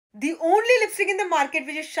The only lipstick in the market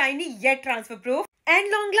which is shiny yet transfer proof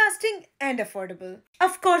and long lasting and affordable.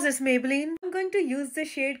 Of course, it's Maybelline. I'm going to use the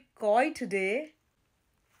shade Koi today.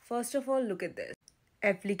 First of all, look at this.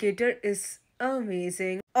 Applicator is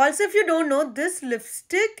amazing. Also, if you don't know, this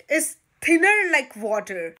lipstick is thinner like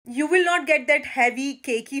water. You will not get that heavy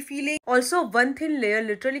cakey feeling. Also, one thin layer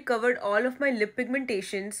literally covered all of my lip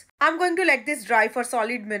pigmentations. I'm going to let this dry for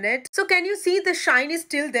solid minute. So can you see the shine is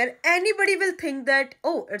still there? Anybody will think that,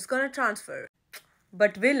 oh, it's gonna transfer.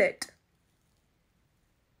 But will it?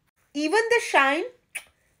 Even the shine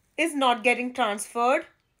is not getting transferred.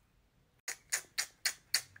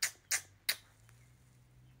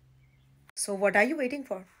 So what are you waiting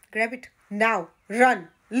for? Grab it now. Run.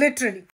 Literally.